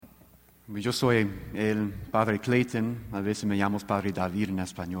Yo soy el padre Clayton, a veces me llamo padre David en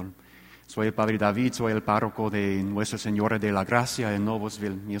español. Soy el padre David, soy el párroco de Nuestra Señora de la Gracia en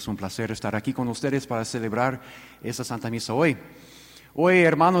Noblesville. Y es un placer estar aquí con ustedes para celebrar esta Santa Misa hoy. Hoy,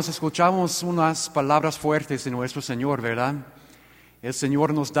 hermanos, escuchamos unas palabras fuertes de nuestro Señor, ¿verdad? El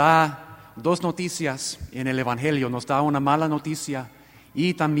Señor nos da dos noticias en el Evangelio. Nos da una mala noticia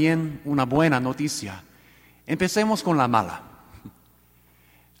y también una buena noticia. Empecemos con la mala.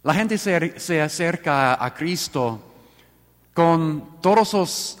 La gente se acerca a Cristo con todos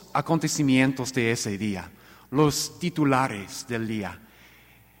los acontecimientos de ese día, los titulares del día.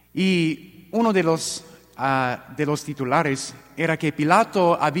 Y uno de los titulares era que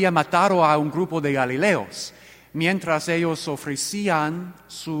Pilato había matado a un grupo de galileos mientras ellos ofrecían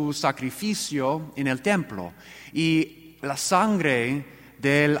su sacrificio en el templo. Y la sangre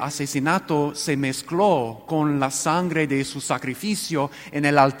del asesinato se mezcló con la sangre de su sacrificio en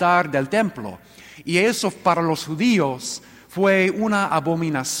el altar del templo. Y eso para los judíos fue una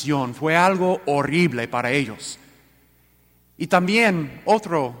abominación, fue algo horrible para ellos. Y también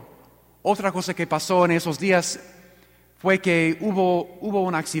otra cosa que pasó en esos días fue que hubo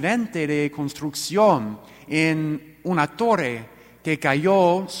un accidente de construcción en una torre que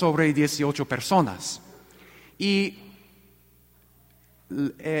cayó sobre 18 personas. Y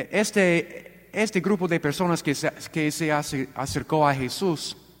este grupo de personas que se acercó a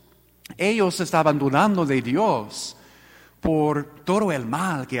Jesús, ellos estaban dudando de Dios por todo el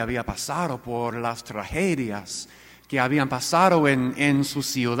mal que había pasado, por las tragedias que habían pasado en su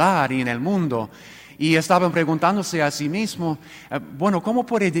ciudad y en el mundo. Y estaban preguntándose a sí mismos, ¿cómo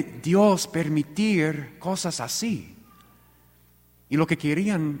puede Dios permitir cosas así? Y lo que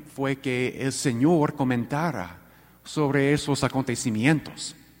querían fue que el Señor comentara sobre esos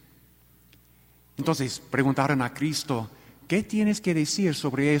acontecimientos. Entonces preguntaron a Cristo, ¿qué tienes que decir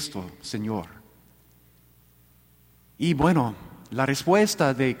sobre esto, Señor? Y la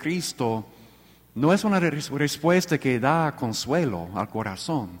respuesta de Cristo no es una respuesta que da consuelo al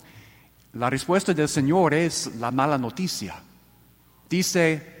corazón. La respuesta del Señor es la mala noticia.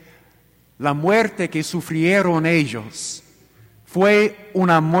 Dice, la muerte que sufrieron ellos fue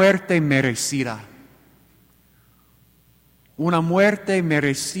una muerte merecida. Una muerte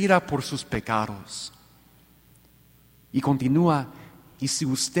merecida por sus pecados. Y continúa, y si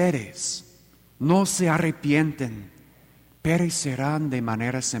ustedes no se arrepienten, perecerán de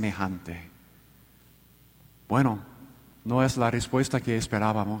manera semejante. No es la respuesta que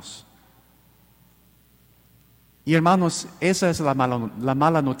esperábamos. Y hermanos, esa es la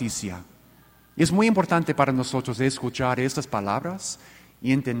mala noticia. Es muy importante para nosotros escuchar estas palabras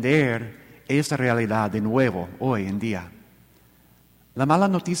y entender esta realidad de nuevo hoy en día. La mala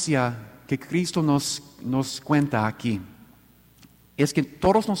noticia que Cristo nos cuenta aquí es que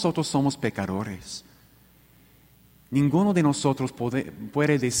todos nosotros somos pecadores. Ninguno de nosotros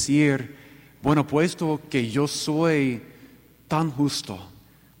puede decir, puesto que yo soy tan justo,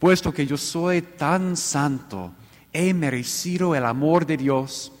 puesto que yo soy tan santo, he merecido el amor de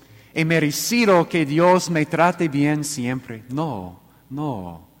Dios, he merecido que Dios me trate bien siempre. No.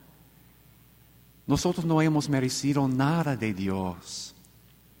 Nosotros no hemos merecido nada de Dios.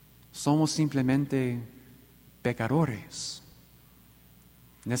 Somos simplemente pecadores,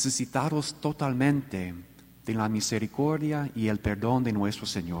 necesitados totalmente de la misericordia y el perdón de nuestro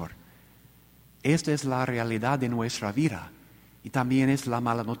Señor. Esta es la realidad de nuestra vida y también es la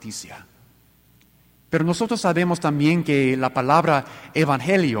mala noticia. Pero nosotros sabemos también que la palabra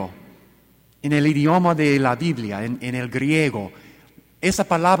evangelio, en el idioma de la Biblia, en el griego, esa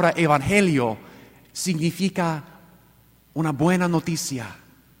palabra evangelio significa una buena noticia,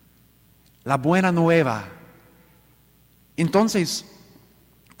 la buena nueva. Entonces,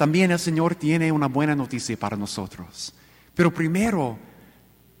 también el Señor tiene una buena noticia para nosotros. Pero primero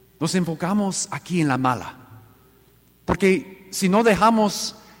nos enfocamos aquí en la mala. Porque si no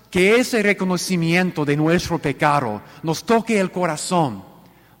dejamos que ese reconocimiento de nuestro pecado nos toque el corazón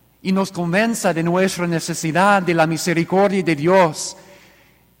y nos convenza de nuestra necesidad de la misericordia de Dios,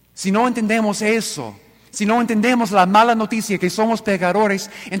 si no entendemos eso, si no entendemos la mala noticia que somos pecadores,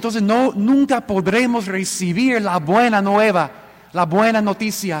 entonces nunca podremos recibir la buena nueva, la buena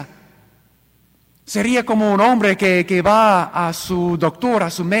noticia. Sería como un hombre que va a su doctor, a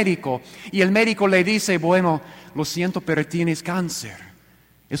su médico, y el médico le dice, lo siento, pero tienes cáncer.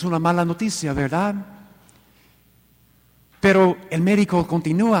 Es una mala noticia, ¿verdad? Pero el médico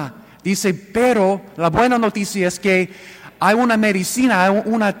continúa, dice, pero la buena noticia es que hay una medicina, hay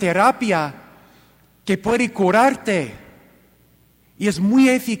una terapia que puede curarte y es muy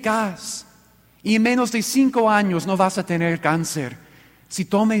eficaz. Y en menos de 5 años no vas a tener cáncer. si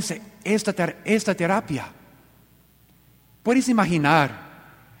tomes esta terapia. ¿Puedes imaginar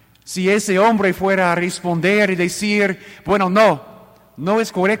si ese hombre fuera a responder y decir, bueno, no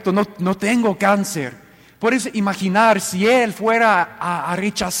es correcto, no tengo cáncer? ¿Puedes imaginar si él fuera a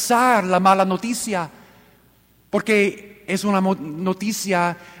rechazar la mala noticia? Porque es una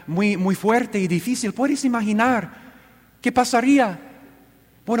noticia muy, muy fuerte y difícil. ¿Puedes imaginar qué pasaría?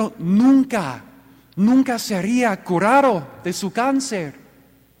 Bueno, nunca sería curado de su cáncer.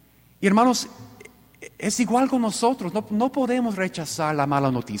 Y hermanos, es igual con nosotros. No podemos rechazar la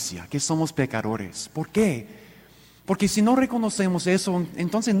mala noticia, que somos pecadores. ¿Por qué? Porque si no reconocemos eso,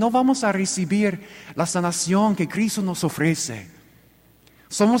 entonces no vamos a recibir la sanación que Cristo nos ofrece.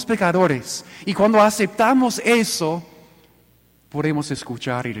 Somos pecadores. Y cuando aceptamos eso, podemos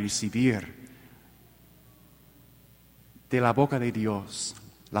escuchar y recibir de la boca de Dios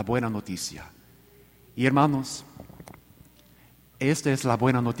la buena noticia. Y hermanos, esta es la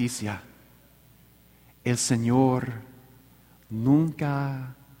buena noticia. El Señor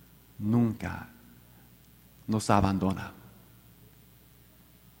nunca nos abandona.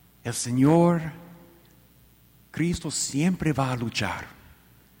 El Señor, Cristo, siempre va a luchar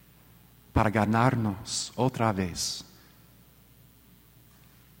para ganarnos otra vez.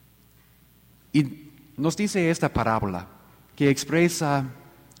 Y nos dice esta parábola que expresa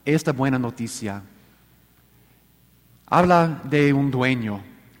esta buena noticia. Habla de un dueño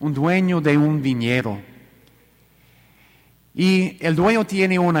de un viñedo. Y el dueño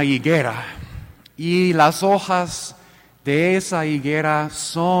tiene una higuera y las hojas de esa higuera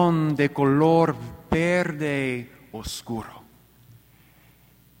son de color verde oscuro.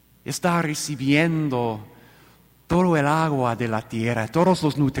 Está recibiendo todo el agua de la tierra, todos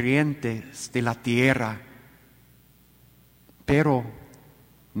los nutrientes de la tierra, pero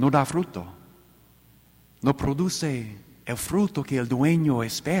no da fruto, no produce el fruto que el dueño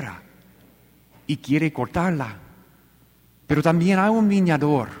espera y quiere cortarla. Pero también hay un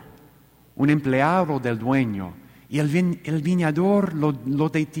viñador, un empleado del dueño, y el viñador lo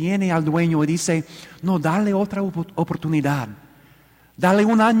detiene al dueño y dice, no, dale otra oportunidad, dale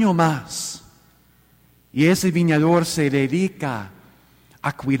un año más. Y ese viñador se dedica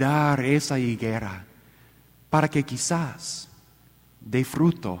a cuidar esa higuera para que quizás dé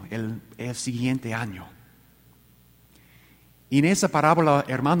fruto el siguiente año. Y en esa parábola,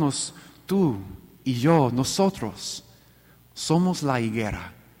 hermanos, tú y yo, nosotros, somos la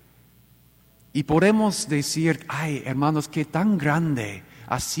higuera. Y podemos decir, ay, hermanos, qué tan grande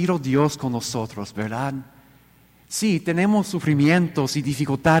ha sido Dios con nosotros, ¿verdad? Sí, tenemos sufrimientos y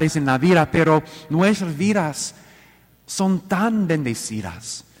dificultades en la vida, pero nuestras vidas son tan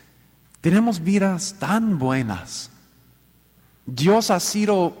bendecidas. Tenemos vidas tan buenas. Dios ha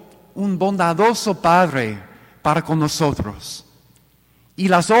sido un bondadoso Padre para con nosotros. Y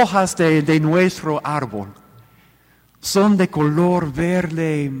las hojas de nuestro árbol son de color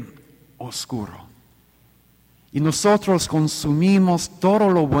verde oscuro. Y nosotros consumimos todo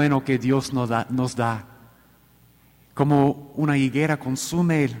lo bueno que Dios nos da. Como una higuera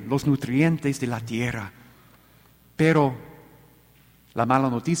consume los nutrientes de la tierra. Pero la mala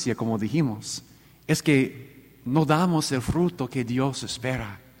noticia, como dijimos, es que no damos el fruto que Dios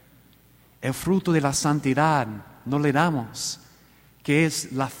espera. El fruto de la santidad no le damos, que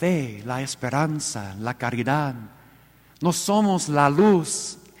es la fe, la esperanza, la caridad. No somos la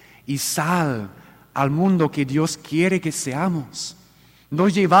luz y sal al mundo que Dios quiere que seamos. No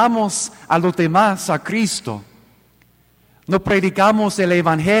llevamos a los demás a Cristo. No predicamos el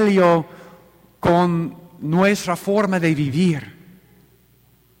Evangelio con nuestra forma de vivir.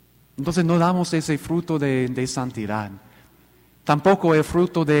 Entonces no damos ese fruto de santidad. Tampoco el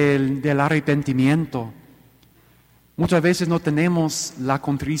fruto del arrepentimiento. Muchas veces no tenemos la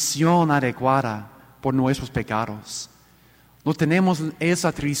contrición adecuada por nuestros pecados. No tenemos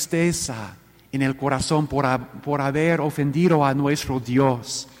esa tristeza en el corazón por haber ofendido a nuestro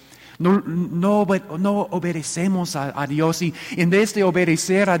Dios. No obedecemos a Dios, y en vez de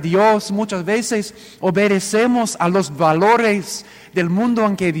obedecer a Dios, muchas veces obedecemos a los valores del mundo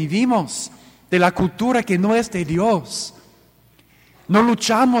en que vivimos, de la cultura que no es de Dios. No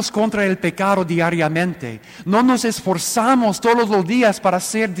luchamos contra el pecado diariamente. No nos esforzamos todos los días para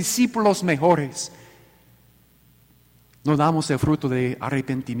ser discípulos mejores. No damos el fruto de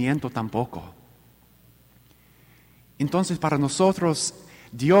arrepentimiento tampoco. Entonces, para nosotros,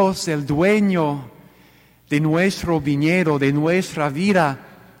 Dios, el dueño de nuestro viñedo, de nuestra vida,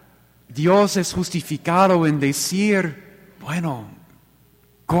 Dios es justificado en decir, bueno,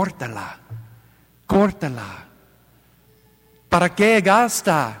 córtala. ¿Para qué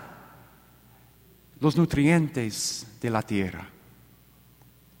gasta los nutrientes de la tierra?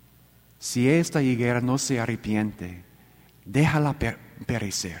 Si esta higuera no se arrepiente, déjala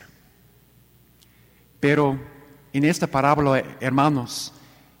perecer. Pero en esta parábola, hermanos,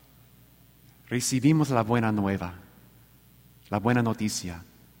 recibimos la buena nueva, la buena noticia.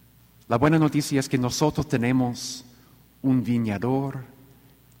 La buena noticia es que nosotros tenemos un viñador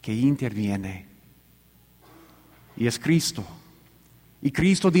que interviene, y es Cristo. Y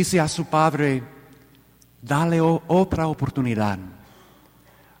Cristo dice a su Padre, dale otra oportunidad.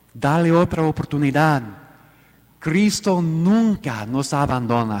 Dale otra oportunidad. Cristo nunca nos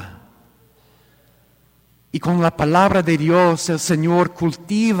abandona. Y con la palabra de Dios el Señor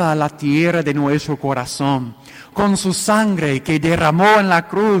cultiva la tierra de nuestro corazón. Con su sangre que derramó en la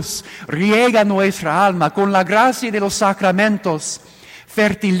cruz, riega nuestra alma. Con la gracia de los sacramentos,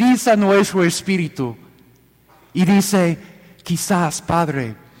 fertiliza nuestro espíritu. Y dice, quizás,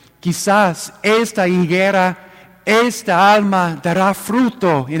 Padre, quizás esta higuera, esta alma dará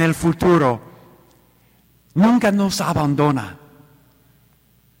fruto en el futuro. Nunca nos abandona.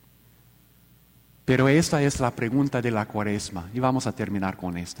 Pero esta es la pregunta de la Cuaresma, y vamos a terminar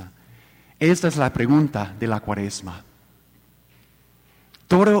con esta. Esta es la pregunta de la Cuaresma.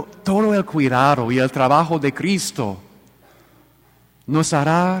 Todo el cuidado y el trabajo de Cristo nos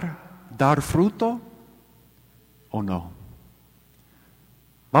hará dar fruto o no.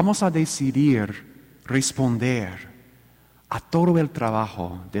 Vamos a decidir responder a todo el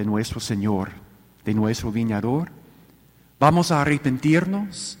trabajo de nuestro Señor, de nuestro viñador. ¿Vamos a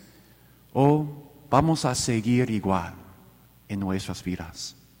arrepentirnos o vamos a seguir igual en nuestras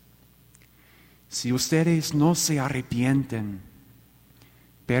vidas? Si ustedes no se arrepienten,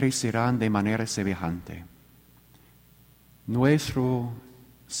 perecerán de manera semejante. Nuestro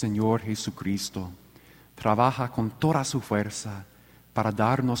Señor Jesucristo trabaja con toda su fuerza para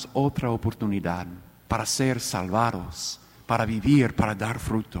darnos otra oportunidad, para ser salvados, para vivir, para dar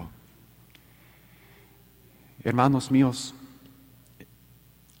fruto. Hermanos míos,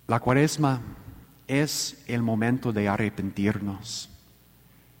 la Cuaresma es el momento de arrepentirnos.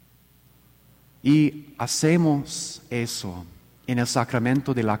 Y hacemos eso en el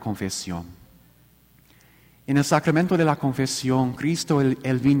sacramento de la confesión. En el sacramento de la confesión, Cristo,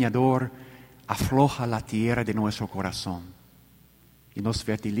 el viñador, afloja la tierra de nuestro corazón y nos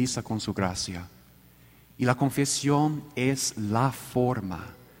fertiliza con su gracia. Y la confesión es la forma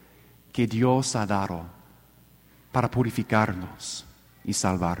que Dios ha dado para purificarnos y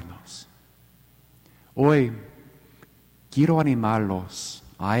salvarnos. Hoy quiero animarlos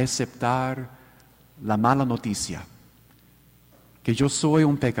a aceptar la mala noticia, que yo soy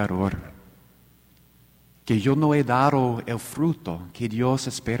un pecador, que yo no he dado el fruto que Dios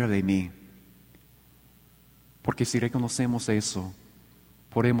espera de mí. Porque si reconocemos eso,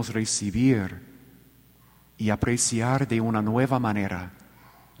 podemos recibir y apreciar de una nueva manera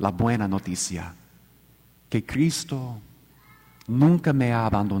la buena noticia, que Cristo nunca me ha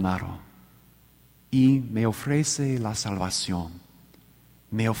abandonado y me ofrece la salvación,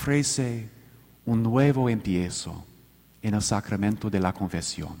 me ofrece un nuevo empiezo en el sacramento de la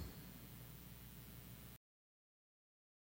confesión.